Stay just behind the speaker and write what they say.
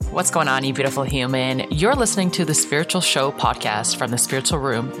What's going on, you beautiful human? You're listening to the Spiritual Show podcast from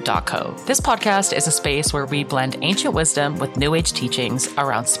thespiritualroom.co. This podcast is a space where we blend ancient wisdom with new age teachings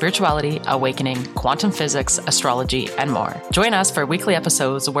around spirituality, awakening, quantum physics, astrology, and more. Join us for weekly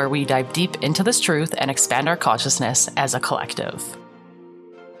episodes where we dive deep into this truth and expand our consciousness as a collective.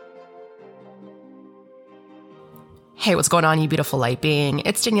 Hey, what's going on, you beautiful light being?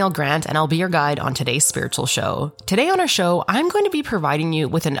 It's Danielle Grant, and I'll be your guide on today's spiritual show. Today on our show, I'm going to be providing you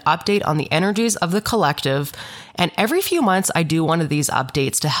with an update on the energies of the collective. And every few months, I do one of these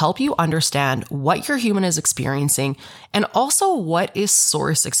updates to help you understand what your human is experiencing and also what is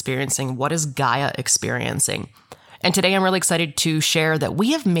Source experiencing, what is Gaia experiencing. And today, I'm really excited to share that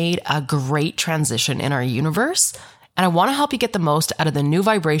we have made a great transition in our universe, and I want to help you get the most out of the new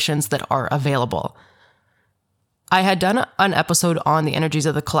vibrations that are available. I had done an episode on the energies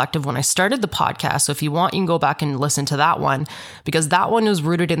of the collective when I started the podcast. So if you want, you can go back and listen to that one, because that one was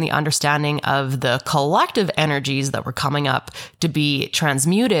rooted in the understanding of the collective energies that were coming up to be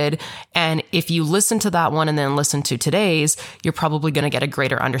transmuted. And if you listen to that one and then listen to today's, you're probably going to get a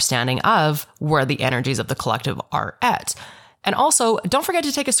greater understanding of where the energies of the collective are at. And also, don't forget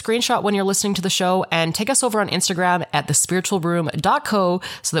to take a screenshot when you're listening to the show and take us over on Instagram at thespiritualroom.co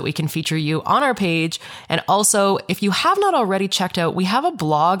so that we can feature you on our page. And also, if you have not already checked out, we have a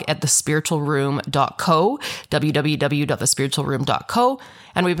blog at thespiritualroom.co, www.thespiritualroom.co.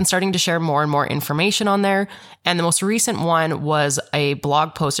 And we've been starting to share more and more information on there. And the most recent one was a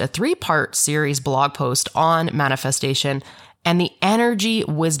blog post, a 3-part series blog post on manifestation and the energy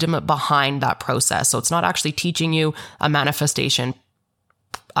wisdom behind that process. So it's not actually teaching you a manifestation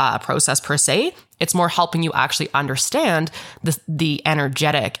process per se. It's more helping you actually understand the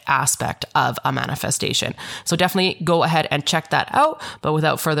energetic aspect of a manifestation. So definitely go ahead and check that out. But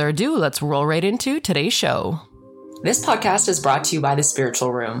without further ado, let's roll right into today's show. This podcast is brought to you by The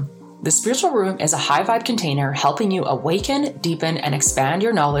Spiritual Room. The Spiritual Room is a high vibe container helping you awaken, deepen, and expand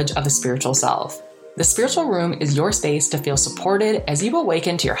your knowledge of the spiritual self. The Spiritual Room is your space to feel supported as you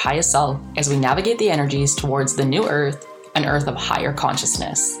awaken to your highest self as we navigate the energies towards the new earth, an earth of higher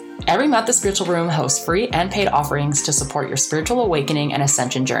consciousness. Every month, the Spiritual Room hosts free and paid offerings to support your spiritual awakening and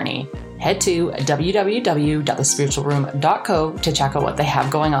ascension journey. Head to www.thespiritualroom.co to check out what they have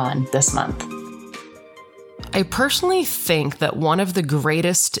going on this month. I personally think that one of the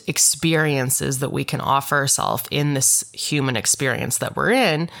greatest experiences that we can offer ourselves in this human experience that we're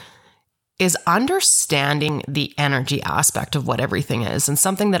in is understanding the energy aspect of what everything is. And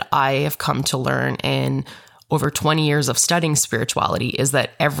something that I have come to learn in over 20 years of studying spirituality is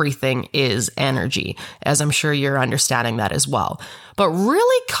that everything is energy, as I'm sure you're understanding that as well. But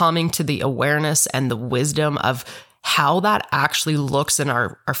really coming to the awareness and the wisdom of how that actually looks in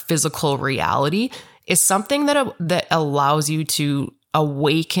our physical reality is something that allows you to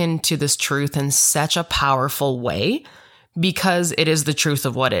awaken to this truth in such a powerful way, because it is the truth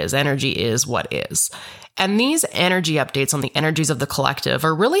of what is. Energy is what is. And these energy updates on the energies of the collective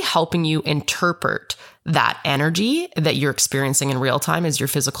are really helping you interpret that energy that you're experiencing in real time as your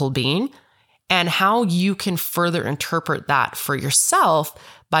physical being, and how you can further interpret that for yourself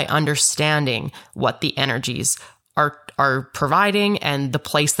by understanding what the energies are providing and the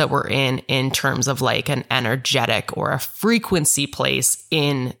place that we're in terms of like an energetic or a frequency place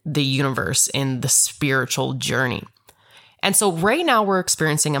in the universe, in the spiritual journey. And so right now we're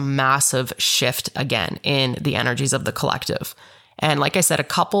experiencing a massive shift again in the energies of the collective. And like I said, a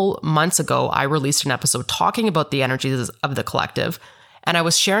couple months ago, I released an episode talking about the energies of the collective. And I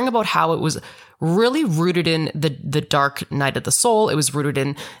was sharing about how it was really rooted in the dark night of the soul. It was rooted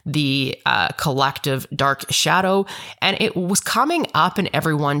in the collective dark shadow, and it was coming up in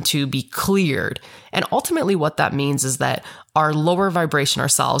everyone to be cleared. And ultimately what that means is that our lower vibration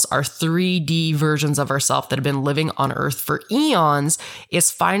ourselves, our 3D versions of ourselves that have been living on Earth for eons, is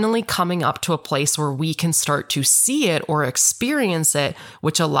finally coming up to a place where we can start to see it or experience it,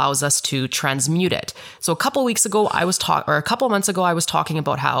 which allows us to transmute it. So a couple months ago, I was talking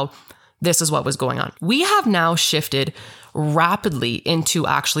about how this is what was going on. We have now shifted rapidly into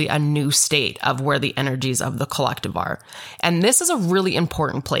actually a new state of where the energies of the collective are. And this is a really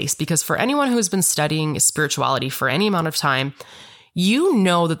important place, because for anyone who's been studying spirituality for any amount of time, you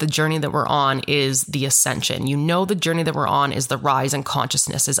know that the journey that we're on is the ascension. You know the journey that we're on is the rise in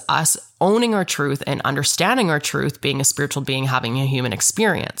consciousness, is us owning our truth and understanding our truth, being a spiritual being, having a human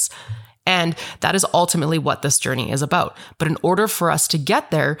experience. And that is ultimately what this journey is about. But in order for us to get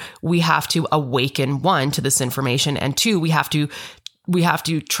there, we have to awaken, one, to this information, and two, we have to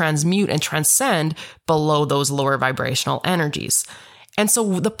transmute and transcend below those lower vibrational energies. And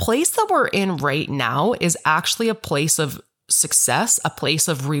so the place that we're in right now is actually a place of success, a place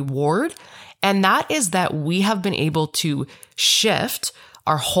of reward. And that is that we have been able to shift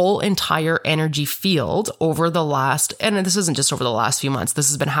our whole entire energy field over the last, and this isn't just over the last few months, this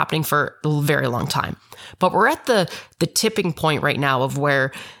has been happening for a very long time. But we're at the tipping point right now of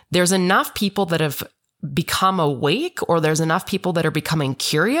where there's enough people that have become awake, or there's enough people that are becoming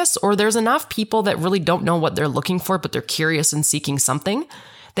curious, or there's enough people that really don't know what they're looking for, but they're curious and seeking something,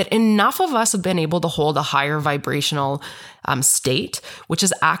 that enough of us have been able to hold a higher vibrational state, which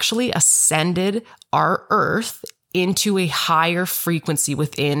has actually ascended our Earth into a higher frequency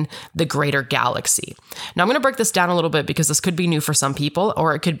within the greater galaxy. Now, I'm going to break this down a little bit because this could be new for some people,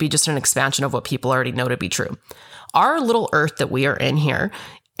 or it could be just an expansion of what people already know to be true. Our little Earth that we are in here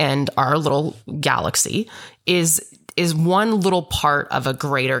and our little galaxy is one little part of a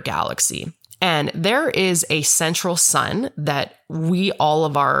greater galaxy. And there is a central sun that all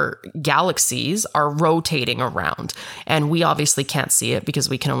of our galaxies are rotating around. And we obviously can't see it because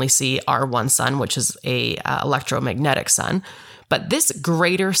we can only see our one sun, which is a electromagnetic sun. But this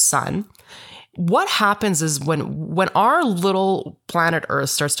greater sun, what happens is when our little planet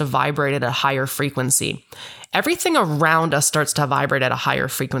Earth starts to vibrate at a higher frequency, everything around us starts to vibrate at a higher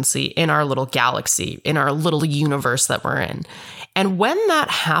frequency in our little galaxy, in our little universe that we're in. And when that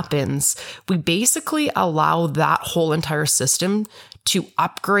happens, we basically allow that whole entire system to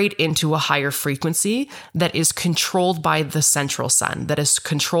upgrade into a higher frequency that is controlled by the central sun, that is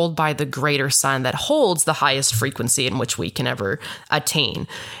controlled by the greater sun that holds the highest frequency in which we can ever attain.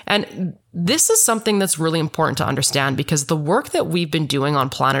 And this is something that's really important to understand because the work that we've been doing on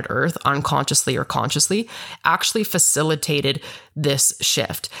planet Earth, unconsciously or consciously, actually facilitated this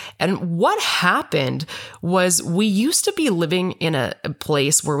shift. And what happened was we used to be living in a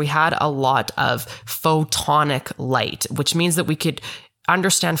place where we had a lot of photonic light, which means that we could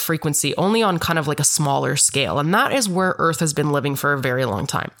understand frequency only on kind of like a smaller scale. And that is where Earth has been living for a very long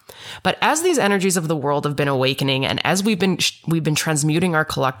time. But as these energies of the world have been awakening, and as we've been transmuting our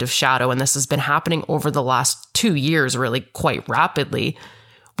collective shadow, and this has been happening over the last 2 years, really quite rapidly,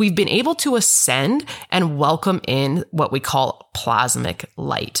 we've been able to ascend and welcome in what we call plasmic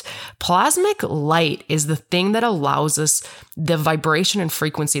light. Plasmic light is the thing that allows us the vibration and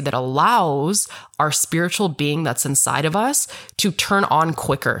frequency that allows our spiritual being that's inside of us to turn on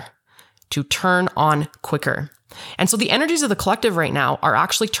quicker. And so the energies of the collective right now are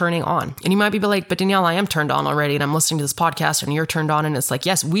actually turning on. And you might be like, but Danielle, I am turned on already. And I'm listening to this podcast and you're turned on. And it's like,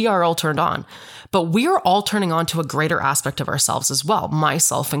 yes, we are all turned on, but we are all turning on to a greater aspect of ourselves as well,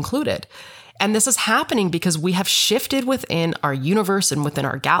 myself included. And this is happening because we have shifted within our universe and within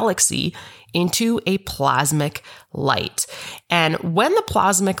our galaxy into a plasmic light. And when the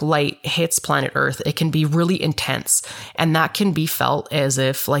plasmic light hits planet Earth, it can be really intense. And that can be felt as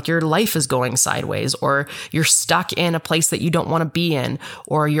if like your life is going sideways, or you're stuck in a place that you don't want to be in,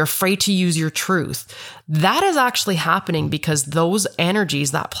 or you're afraid to use your truth. That is actually happening because those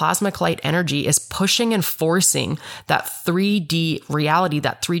energies, that plasmic light energy, is pushing and forcing that 3D reality,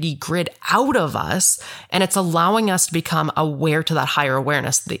 that 3D grid out of us. And it's allowing us to become aware to that higher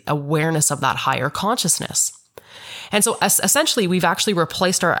awareness, the awareness of that higher consciousness. And so essentially, we've actually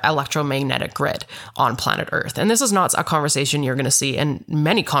replaced our electromagnetic grid on planet Earth. And this is not a conversation you're going to see in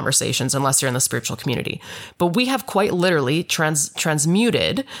many conversations unless you're in the spiritual community. But we have quite literally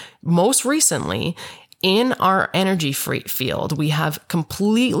transmuted, most recently, in our energy field, we have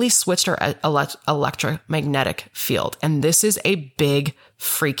completely switched our electromagnetic field. And this is a big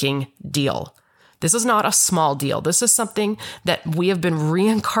freaking deal. This is not a small deal. This is something that we have been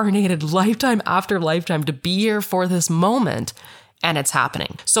reincarnated lifetime after lifetime to be here for this moment. And it's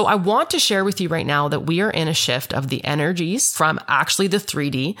happening. So I want to share with you right now that we are in a shift of the energies from actually the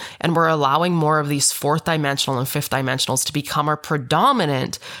 3D, and we're allowing more of these fourth dimensional and fifth dimensionals to become our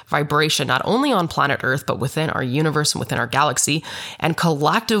predominant vibration, not only on planet Earth, but within our universe and within our galaxy. And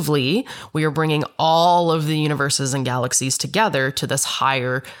collectively, we are bringing all of the universes and galaxies together to this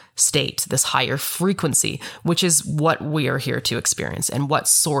higher state, this higher frequency, which is what we are here to experience and what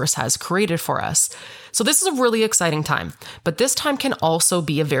Source has created for us. So this is a really exciting time, but this time can also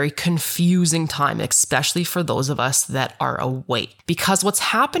be a very confusing time, especially for those of us that are awake. Because what's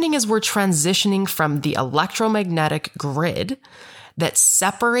happening is we're transitioning from the electromagnetic grid that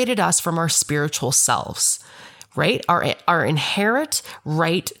separated us from our spiritual selves, right? Our inherent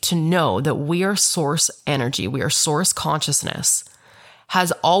right to know that we are source energy, we are source consciousness,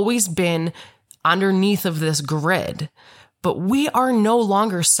 has always been underneath of this grid. But we are no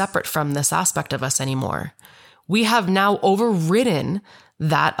longer separate from this aspect of us anymore. We have now overridden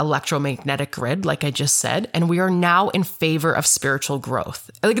that electromagnetic grid, like I just said, and we are now in favor of spiritual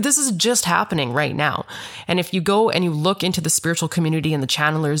growth. Like, this is just happening right now. And if you go and you look into the spiritual community and the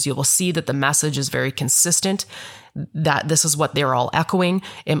channelers, you will see that the message is very consistent, that this is what they're all echoing.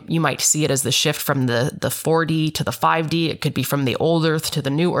 And you might see it as the shift from the 4D to the 5D. It could be from the old Earth to the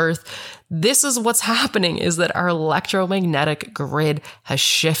new Earth. This is what's happening, is that our electromagnetic grid has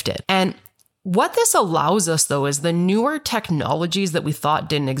shifted. And what this allows us, though, is the newer technologies that we thought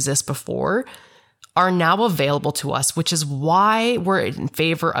didn't exist before are now available to us, which is why we're in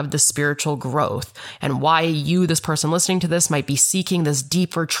favor of the spiritual growth, and why you, this person listening to this, might be seeking this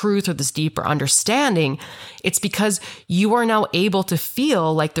deeper truth or this deeper understanding. It's because you are now able to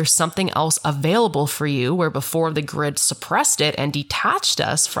feel like there's something else available for you, where before the grid suppressed it and detached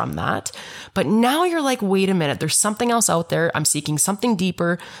us from that. But now you're like, wait a minute, there's something else out there. I'm seeking something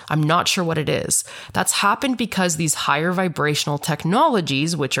deeper. I'm not sure what it is. That's happened because these higher vibrational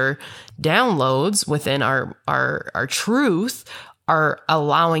technologies, which are downloads within our truth, are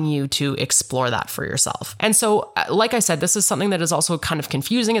allowing you to explore that for yourself. And so, like I said, this is something that is also kind of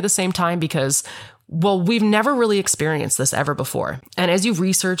confusing at the same time because, well, we've never really experienced this ever before. And as you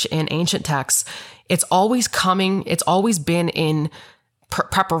research in ancient texts, it's always been in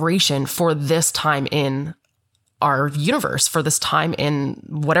preparation for this time in our universe, for this time in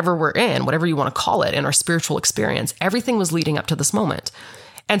whatever we're in, whatever you want to call it, in our spiritual experience. Everything was leading up to this moment.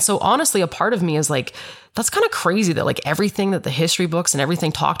 And so honestly, a part of me is like, that's kind of crazy that like everything that the history books and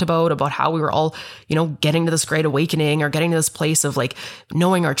everything talked about how we were all, getting to this great awakening or getting to this place of like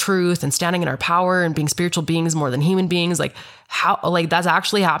knowing our truth and standing in our power and being spiritual beings more than human beings, like how, like that's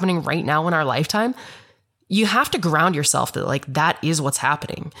actually happening right now in our lifetime. You have to ground yourself that like that is what's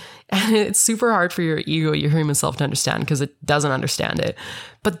happening. And it's super hard for your ego, your human self to understand because it doesn't understand it.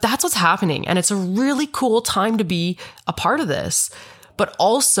 But that's what's happening. And it's a really cool time to be a part of this. But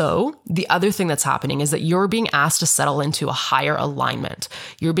also, the other thing that's happening is that you're being asked to settle into a higher alignment.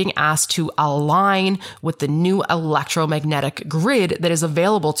 You're being asked to align with the new electromagnetic grid that is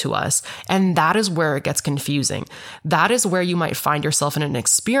available to us. And that is where it gets confusing. That is where you might find yourself in an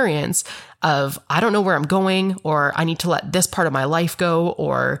experience of, I don't know where I'm going, or I need to let this part of my life go,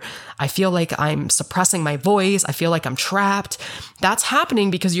 or I feel like I'm suppressing my voice. I feel like I'm trapped. That's happening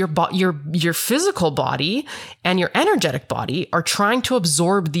because your physical body and your energetic body are trying to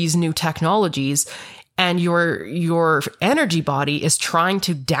absorb these new technologies, and your energy body is trying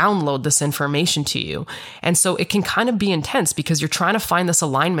to download this information to you. And so it can kind of be intense because you're trying to find this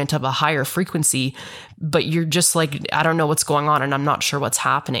alignment of a higher frequency, but you're just like, I don't know what's going on and I'm not sure what's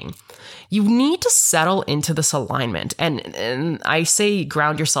happening. You need to settle into this alignment. And I say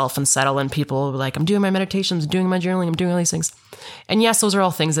ground yourself and settle, and people are like, I'm doing my meditations, I'm doing my journaling, I'm doing all these things. And yes, those are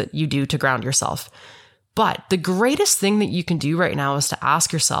all things that you do to ground yourself. But the greatest thing that you can do right now is to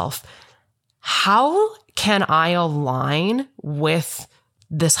ask yourself, how can I align with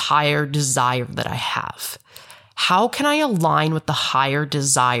this higher desire that I have? How can I align with the higher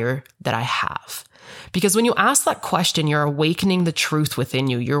desire that I have? Because when you ask that question, you're awakening the truth within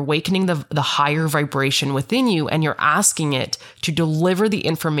you. You're awakening the higher vibration within you, and you're asking it to deliver the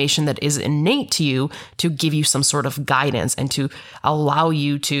information that is innate to you to give you some sort of guidance and to allow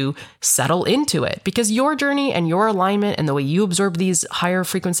you to settle into it. Because your journey and your alignment and the way you absorb these higher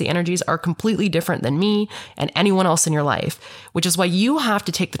frequency energies are completely different than me and anyone else in your life, which is why you have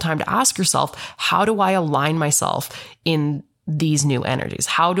to take the time to ask yourself, how do I align myself in these new energies?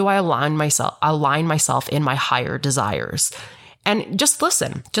 How do I align myself in my higher desires? And just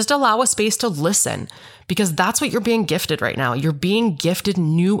listen, just allow a space to listen, because that's what you're being gifted right now. You're being gifted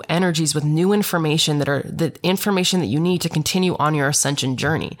new energies with new information that are the information that you need to continue on your ascension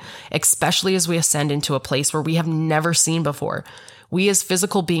journey, especially as we ascend into a place where we have never seen before. We as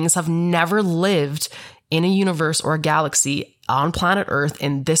physical beings have never lived in a universe or a galaxy on planet Earth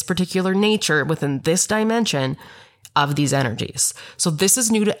in this particular nature within this dimension of these energies. So this is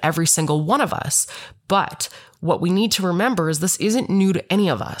new to every single one of us. But what we need to remember is this isn't new to any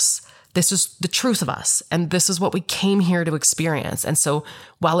of us. This is the truth of us. And this is what we came here to experience. And so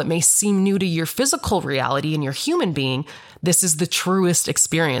while it may seem new to your physical reality and your human being, this is the truest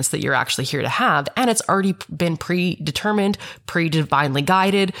experience that you're actually here to have. And it's already been predetermined, pre-divinely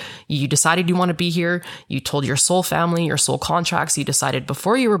guided. You decided you want to be here. You told your soul family, your soul contracts. You decided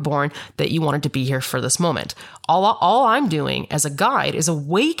before you were born that you wanted to be here for this moment. All I'm doing as a guide is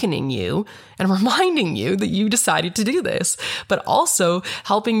awakening you and reminding you that you decided to do this, but also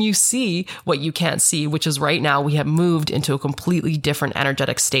helping you see what you can't see, which is right now we have moved into a completely different energetic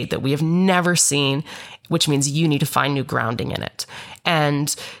electromagnetic state that we have never seen, which means you need to find new grounding in it.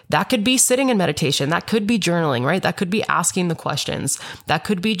 And that could be sitting in meditation. That could be journaling, right? That could be asking the questions. That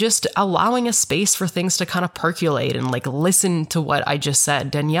could be just allowing a space for things to kind of percolate and like listen to what I just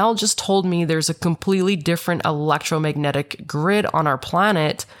said. Danielle just told me there's a completely different electromagnetic grid on our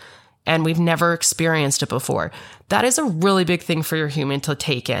planet, and we've never experienced it before. That is a really big thing for your human to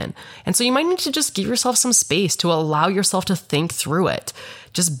take in. And so you might need to just give yourself some space to allow yourself to think through it.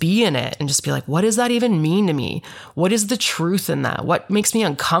 Just be in it and just be like, what does that even mean to me? What is the truth in that? What makes me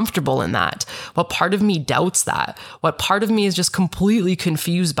uncomfortable in that? What part of me doubts that? What part of me is just completely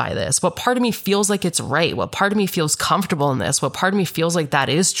confused by this? What part of me feels like it's right? What part of me feels comfortable in this? What part of me feels like that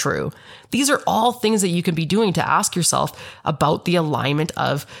is true? These are all things that you can be doing to ask yourself about the alignment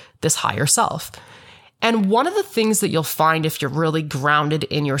of this higher self. And one of the things that you'll find if you're really grounded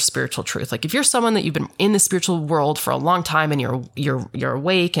in your spiritual truth, like if you're someone that you've been in the spiritual world for a long time and you're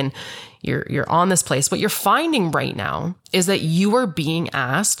awake and you're on this place, what you're finding right now is that you are being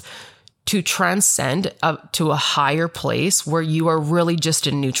asked to transcend to a higher place where you are really just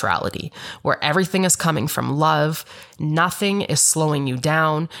in neutrality, where everything is coming from love. Nothing is slowing you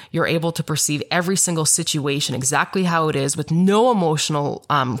down. You're able to perceive every single situation exactly how it is with no emotional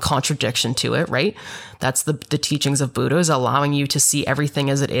contradiction to it, right? That's the teachings of Buddha, is allowing you to see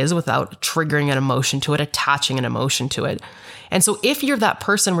everything as it is without triggering an emotion to it, attaching an emotion to it. And so if you're that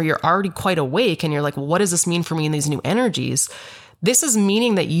person where you're already quite awake and you're like, well, what does this mean for me in these new energies? This is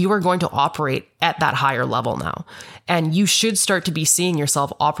meaning that you are going to operate at that higher level now. And you should start to be seeing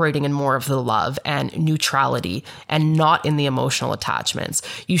yourself operating in more of the love and neutrality and not in the emotional attachments.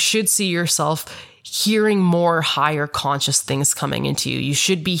 You should see yourself hearing more higher conscious things coming into you. You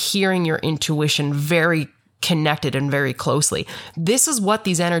should be hearing your intuition very connected and very closely. This is what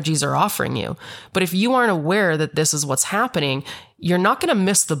these energies are offering you. But if you aren't aware that this is what's happening, you're not going to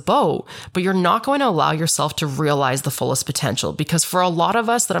miss the boat, but you're not going to allow yourself to realize the fullest potential. Because for a lot of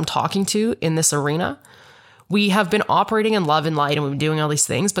us that I'm talking to in this arena, we have been operating in love and light and we've been doing all these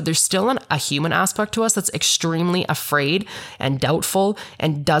things, but there's still a human aspect to us that's extremely afraid and doubtful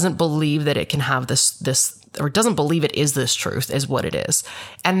and doesn't believe that it can have this or doesn't believe it is this truth, is what it is.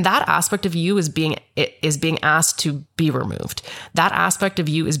 And that aspect of you is being asked to be removed. That aspect of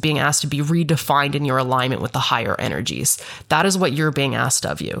you is being asked to be redefined in your alignment with the higher energies. That is what you're being asked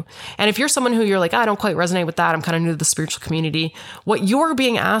of you. And if you're someone who you're like, I don't quite resonate with that, I'm kind of new to the spiritual community, what you're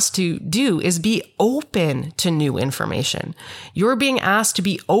being asked to do is be open to new information. You're being asked to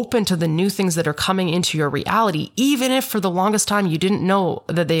be open to the new things that are coming into your reality, even if for the longest time you didn't know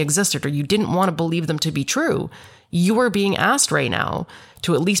that they existed or you didn't want to believe them to be true. You are being asked right now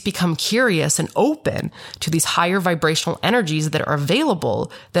to at least become curious and open to these higher vibrational energies that are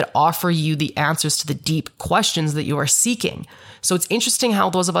available that offer you the answers to the deep questions that you are seeking. So it's interesting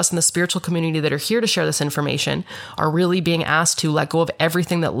how those of us in the spiritual community that are here to share this information are really being asked to let go of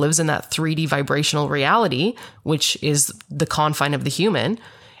everything that lives in that 3D vibrational reality, which is the confine of the human.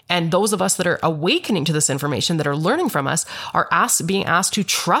 And those of us that are awakening to this information, that are learning from us, are being asked to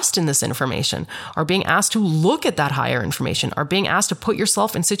trust in this information, are being asked to look at that higher information, are being asked to put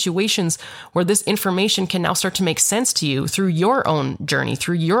yourself in situations where this information can now start to make sense to you through your own journey,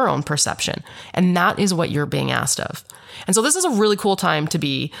 through your own perception. And that is what you're being asked of. And so this is a really cool time to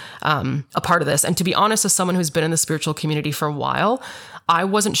be a part of this. And to be honest, as someone who's been in the spiritual community for a while, I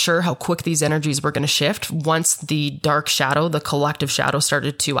wasn't sure how quick these energies were going to shift once the dark shadow, the collective shadow,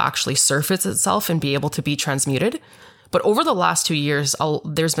 started to actually surface itself and be able to be transmuted. But over the last 2 years,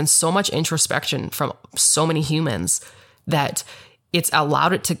 there's been so much introspection from so many humans that it's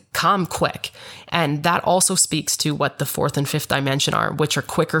allowed it to come quick. And that also speaks to what the fourth and fifth dimension are, which are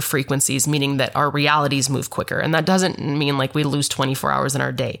quicker frequencies, meaning that our realities move quicker. And that doesn't mean like we lose 24 hours in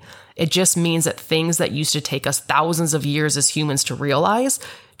our day. It just means that things that used to take us thousands of years as humans to realize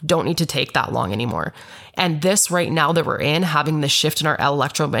don't need to take that long anymore. And this right now that we're in, having the shift in our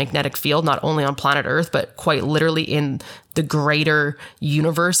electromagnetic field, not only on planet Earth, but quite literally in the greater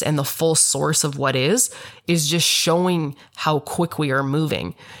universe and the full source of what is just showing how quick we are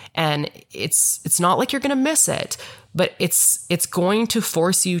moving. And it's not like you're going to miss it, but it's going to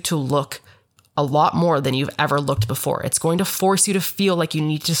force you to look a lot more than you've ever looked before. It's going to force you to feel like you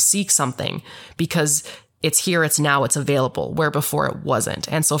need to seek something because it's here, it's now, it's available, where before it wasn't.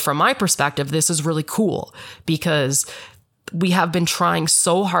 And so from my perspective, this is really cool because we have been trying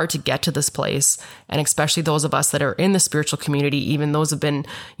so hard to get to this place. And especially those of us that are in the spiritual community, even those have been,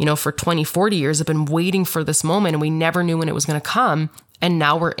 for 20, 40 years have been waiting for this moment and we never knew when it was going to come. And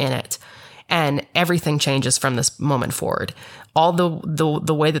now we're in it. And everything changes from this moment forward. All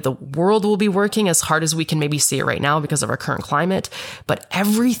the way that the world will be working, as hard as we can maybe see it right now because of our current climate, but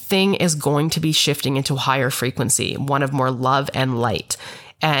everything is going to be shifting into a higher frequency, one of more love and light.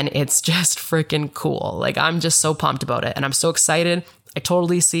 And it's just freaking cool. Like, I'm just so pumped about it. And I'm so excited. I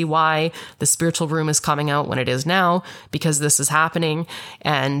totally see why the spiritual room is coming out when it is now, because this is happening.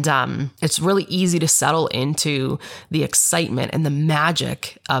 And it's really easy to settle into the excitement and the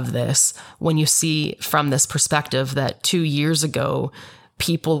magic of this when you see from this perspective that 2 years ago,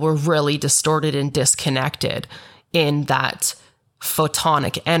 people were really distorted and disconnected in that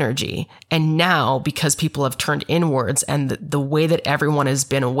photonic energy. And now, because people have turned inwards and the way that everyone has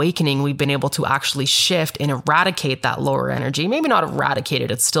been awakening, we've been able to actually shift and eradicate that lower energy. Maybe not eradicate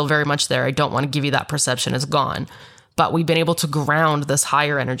it. It's still very much there. I don't want to give you that perception it's gone, but we've been able to ground this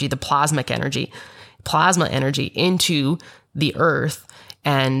higher energy, the plasma energy into the earth.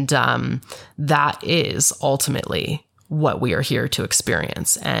 And that is ultimately what we are here to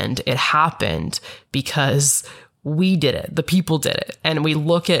experience. And it happened because we did it. The people did it. And we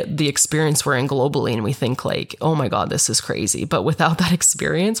look at the experience we're in globally and we think like, oh my God, this is crazy. But without that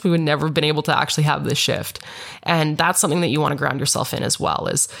experience, we would never have been able to actually have this shift. And that's something that you want to ground yourself in as well,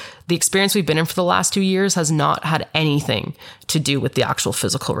 is the experience we've been in for the last 2 years has not had anything to do with the actual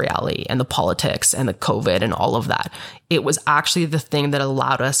physical reality and the politics and the COVID and all of that. It was actually the thing that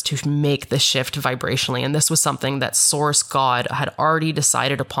allowed us to make the shift vibrationally. And this was something that Source God had already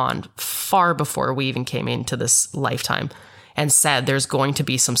decided upon far before we even came into this lifetime, and said there's going to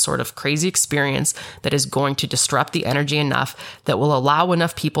be some sort of crazy experience that is going to disrupt the energy enough that will allow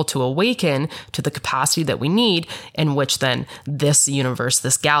enough people to awaken to the capacity that we need, in which then this universe,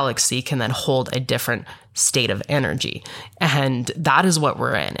 this galaxy, can then hold a different state of energy. And that is what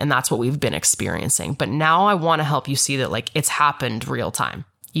we're in. And that's what we've been experiencing. But now I want to help you see that, like, it's happened real time.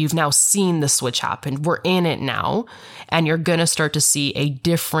 You've now seen the switch happen. We're in it now. And you're going to start to see a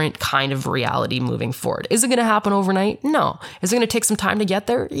different kind of reality moving forward. Is it going to happen overnight? No. Is it going to take some time to get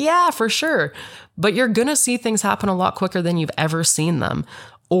there? Yeah, for sure. But you're going to see things happen a lot quicker than you've ever seen them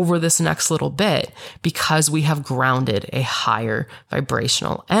over this next little bit, because we have grounded a higher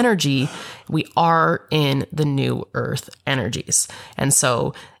vibrational energy. We are in the new earth energies. And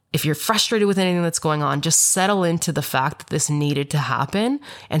so if you're frustrated with anything that's going on, just settle into the fact that this needed to happen,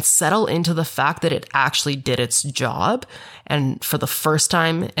 and settle into the fact that it actually did its job. And for the first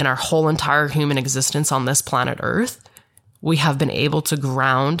time in our whole entire human existence on this planet Earth, we have been able to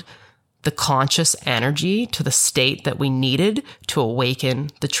ground the conscious energy to the state that we needed to awaken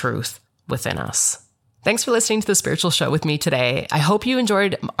the truth within us. Thanks for listening to The Spiritual Show with me today. I hope you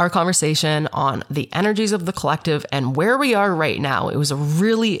enjoyed our conversation on the energies of the collective and where we are right now. It was a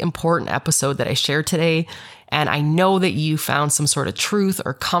really important episode that I shared today, and I know that you found some sort of truth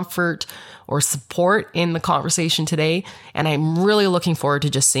or comfort or support in the conversation today. And I'm really looking forward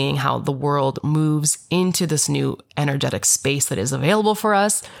to just seeing how the world moves into this new energetic space that is available for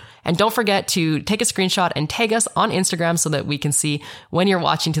us. And don't forget to take a screenshot and tag us on Instagram so that we can see when you're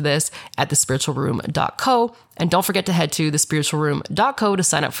watching to this at thespiritualroom.co. And don't forget to head to thespiritualroom.co to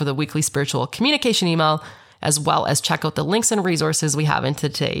sign up for the weekly spiritual communication email, as well as check out the links and resources we have in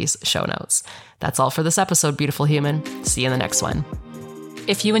today's show notes. That's all for this episode, beautiful human. See you in the next one.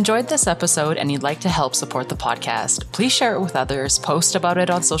 If you enjoyed this episode and you'd like to help support the podcast, please share it with others, post about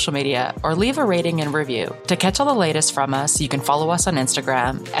it on social media, or leave a rating and review. To catch all the latest from us, you can follow us on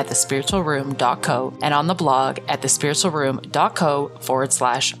Instagram at thespiritualroom.co and on the blog at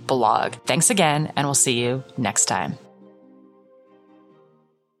thespiritualroom.co/blog. Thanks again, and we'll see you next time.